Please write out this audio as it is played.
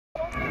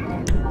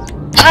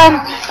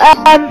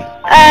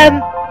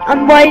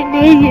I'm right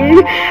near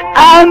you.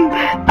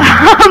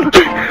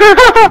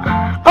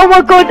 Oh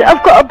my god,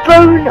 I've got a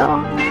boner.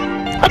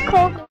 I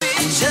can't go.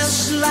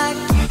 Just like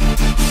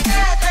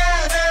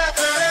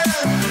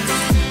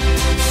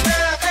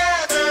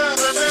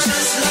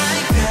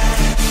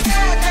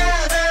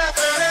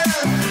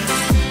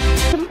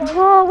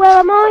Whoa, where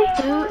am I?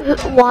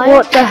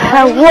 What the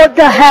hell? What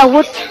the hell?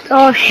 What?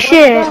 Oh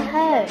shit! What the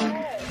heck?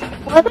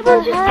 What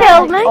the heck?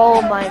 Killed me?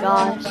 Oh my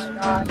gosh.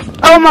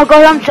 Oh my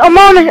god,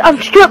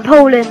 I'm strip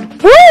poling.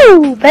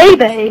 Woo,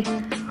 baby.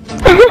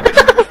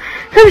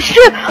 I'm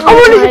strip.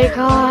 Oh my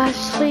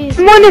gosh, please.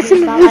 I'm on this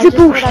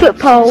invisible strip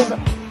pole.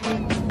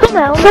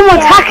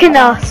 Someone's hacking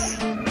us.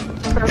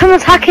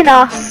 Someone's hacking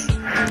us.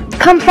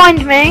 Come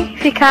find me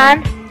if you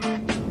can.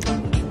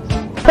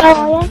 Where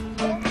are you?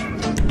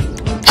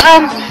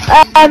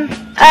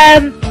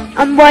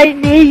 I'm right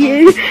near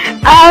you.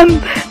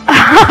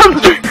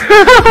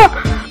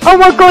 Oh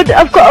my god,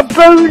 I've got a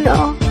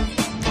boner.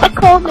 I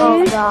can't Oh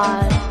move.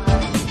 god.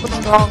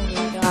 What's wrong with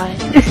you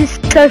guys? This is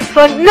so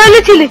fun. No,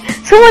 literally,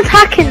 someone's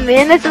hacking me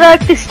and there's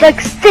like this stick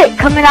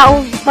coming out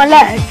of my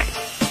leg.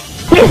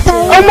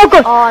 Oh my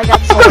god, Oh, I got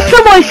I've got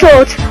so many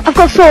swords. I've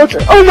got swords.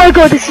 Oh my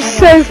god, this is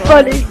so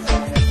funny.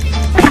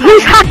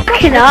 Who's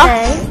hacking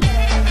us?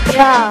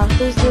 Yeah,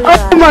 who's doing Oh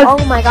that? my-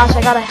 Oh my gosh,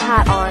 I got a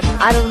hat on.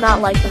 I do not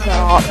like this at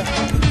all.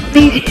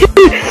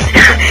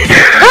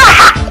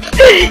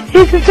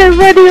 This is so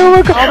funny. Oh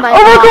my god. Oh my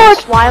Oh my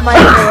gosh, god. why am I a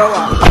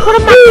gorilla? What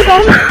am I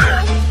on?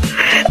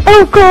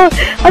 Oh god,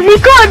 have you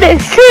got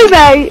this too,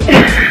 mate?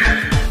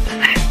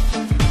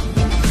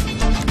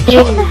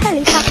 What the hell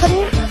is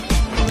happening?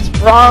 What's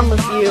wrong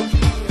with you?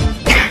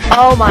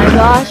 Oh my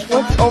gosh,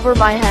 what's over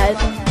my head?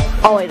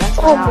 Oh wait, that's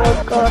Oh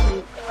my god.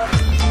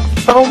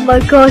 Oh my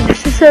god,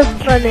 this is so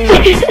funny.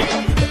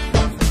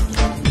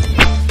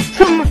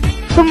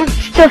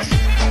 Someone's just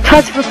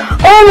tried to.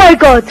 Oh my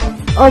god.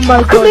 Oh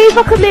my god.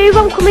 I can move,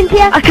 I'm coming to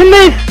you. I can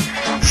move.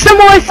 Some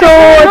more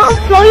swords. I'm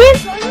flying.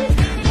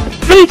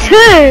 Me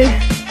too.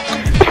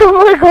 Oh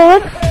my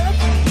god.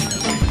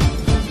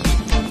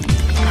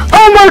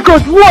 Oh my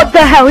god, what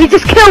the hell? He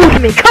just killed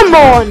me. Come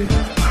on.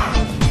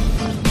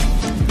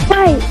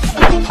 Wait,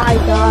 I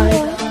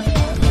died.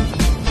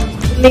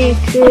 Me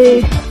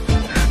too.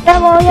 Where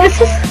are you?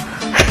 This is.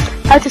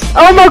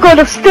 Oh my god,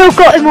 I've still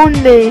got him on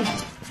me.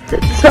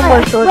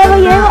 Someone saw Where are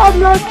you? that. I'm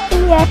lost in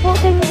the airport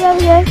thing. Where are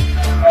you?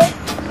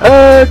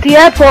 The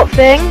airport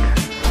thing.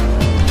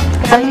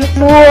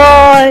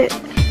 What?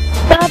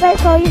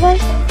 Whereabouts are you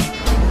guys?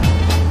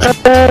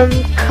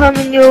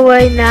 Coming your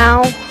way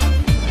now.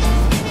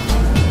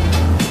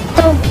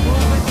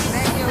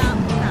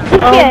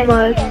 Oh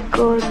my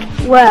god.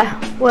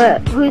 Where?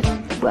 Who's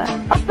where?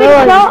 Where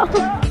are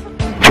you?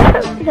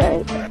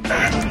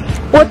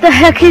 What the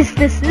heck is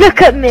this?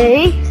 Look at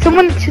me.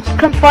 Someone should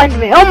come find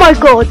me. Oh my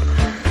god.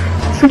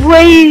 It's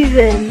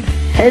waving.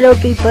 Hello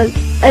people.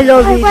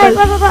 Hello people. Wait,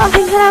 I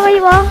think I know where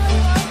you are.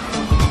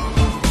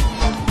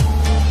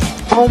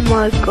 Oh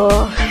my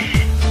gosh.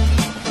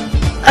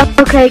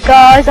 Okay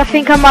guys, I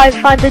think I might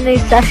find a new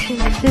session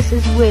because this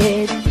is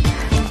weird.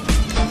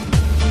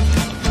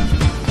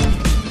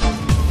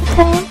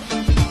 Okay.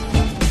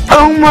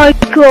 Oh my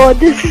god,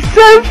 this is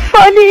so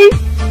funny.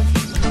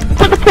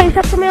 Put the police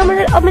up to me.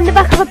 I'm in the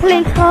back of a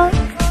police car.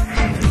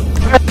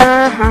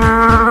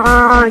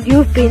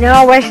 You've been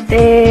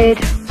arrested.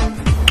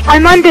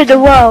 I'm under the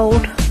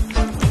world.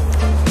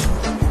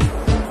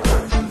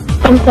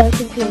 I'm so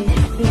confused.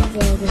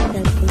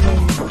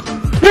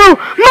 No!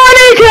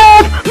 Money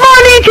job!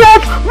 Money job!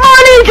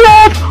 Money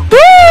job!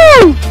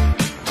 Woo!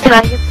 Can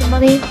I get some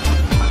money?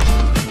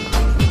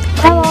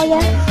 How are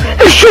you?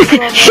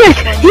 Shit!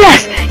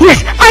 Yes!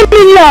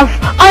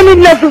 I'm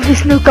in love with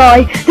this new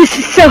guy. This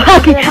is so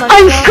happy.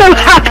 I'm so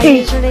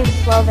happy. My username is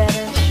Slow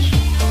Vanish.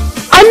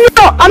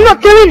 I'm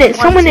not doing it.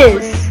 Someone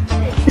is.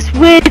 This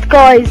weird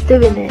guy is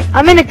doing it.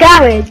 I'm in a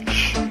garage.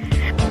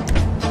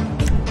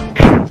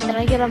 Can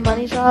I get a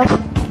money job?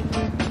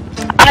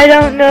 I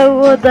don't know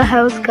what the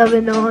hell's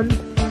going on.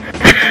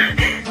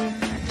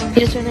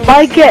 Username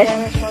I is get-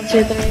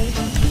 Vanish123.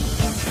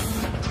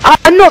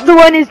 I'm not the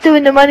one who's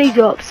doing the money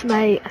drops,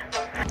 mate.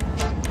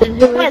 Then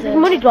who is it?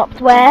 Money drops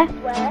where?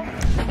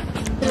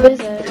 Who is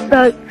it?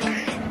 So,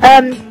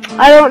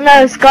 I don't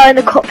know. This guy in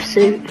a cop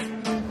suit.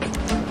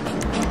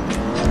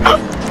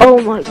 Oh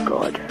my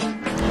god.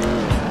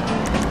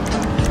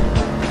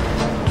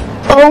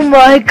 Oh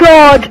my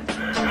god.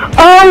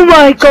 Oh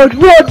my god.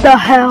 What the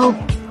hell?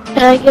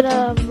 Can I get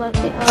a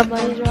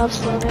money drop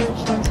Slow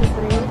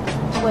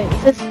Vanish123? Wait,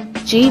 is this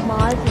G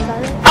mods? Is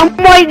that it? I'm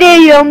right near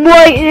you. I'm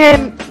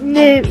right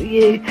near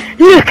you.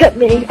 Look at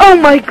me. Oh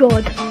my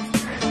god.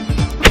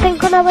 I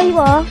think I know where you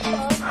are.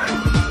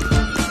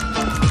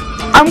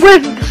 I'm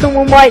with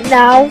someone right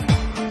now.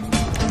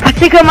 I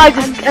think I might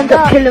just end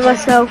up killing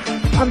myself.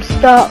 I'm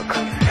stuck.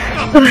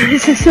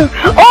 This is so.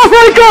 Oh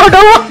my god!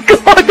 Oh my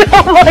god!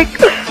 Oh my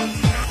god!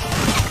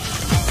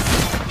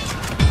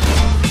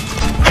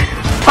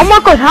 Oh my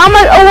god! How am I?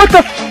 Oh what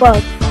the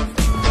fuck!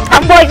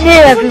 I'm right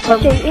near everyone.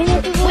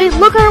 Wait,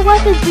 look at our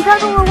weapons. We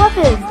got all our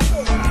weapons.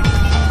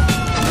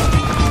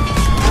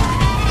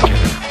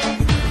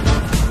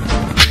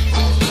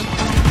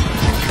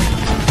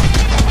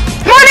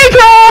 Money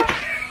drop!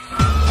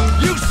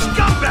 You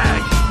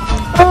scumbag!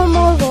 Oh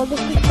my god,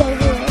 this is so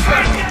weird.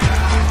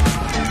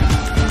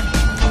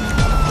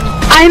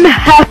 I'm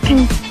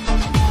happy.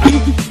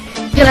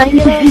 Can I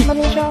get a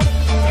money shot?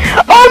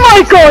 Oh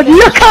my god,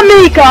 look at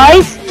me,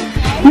 guys.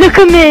 Look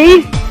at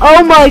me.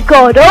 Oh my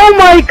god, oh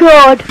my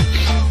god.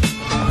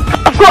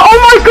 I've got, oh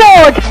my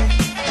god.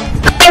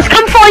 Guys,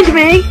 come find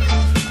me.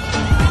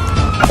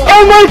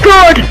 Oh my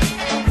god.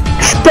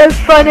 So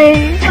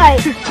funny.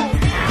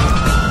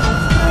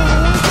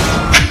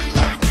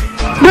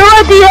 We're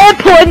at the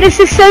airport and this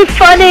is so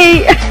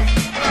funny.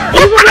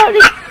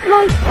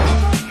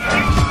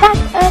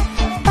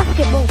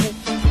 Basketball thing.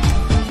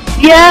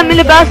 Yeah, I'm in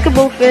a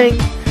basketball thing.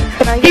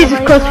 Jesus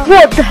Christ,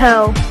 what the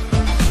hell?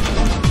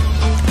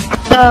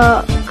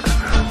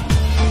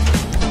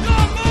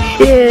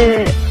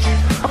 Shit.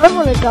 I don't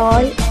wanna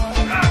die.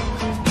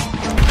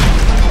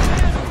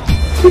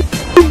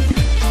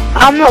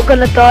 I'm not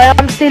gonna die,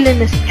 I'm still in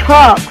this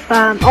truck,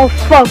 fam. Oh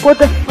fuck, what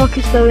the fuck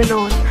is going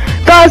on?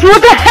 Guys,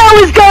 what the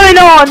hell is going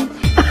on?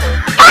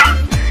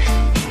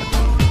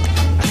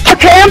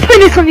 Okay, I'm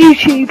putting this on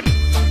YouTube.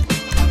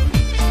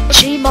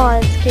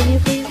 Gmons, can you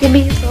please give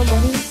me some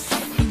money?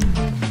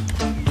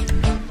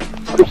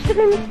 I'm still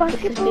in this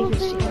basketball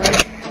thing.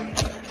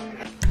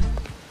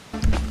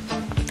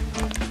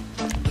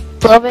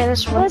 Where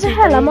the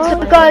hell am I? So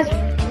guys,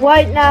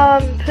 right now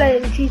I'm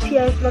playing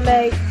GTA with my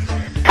mates,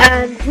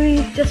 and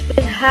we've just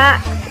been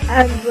hacked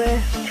and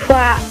we're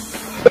trapped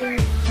in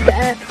the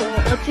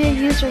airport. What's your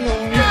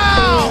username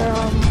for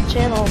your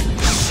channel?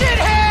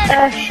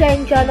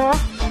 Shane Gunner.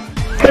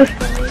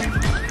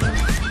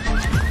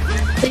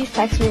 Please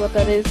text me what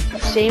that is.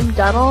 Shane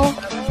Dunnell?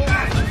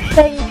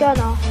 Shane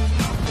Gunner.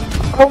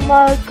 Oh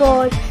my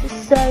god, this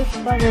is so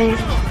funny.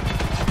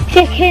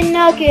 Chicken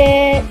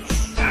nuggets.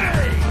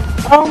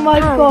 Oh my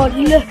god,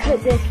 look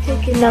at this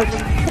chicken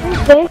nugget.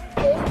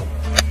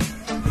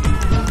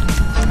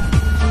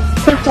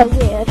 That's so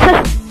weird.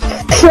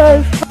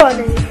 So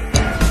funny.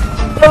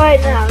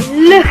 Right now,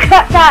 look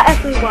at that,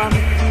 everyone.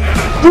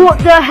 What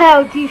the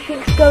hell do you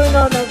think's going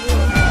on,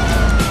 everyone?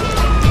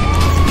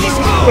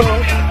 Oh my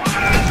god.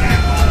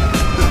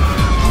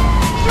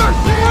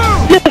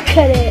 Look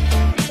at it.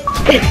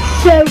 It's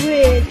so weird.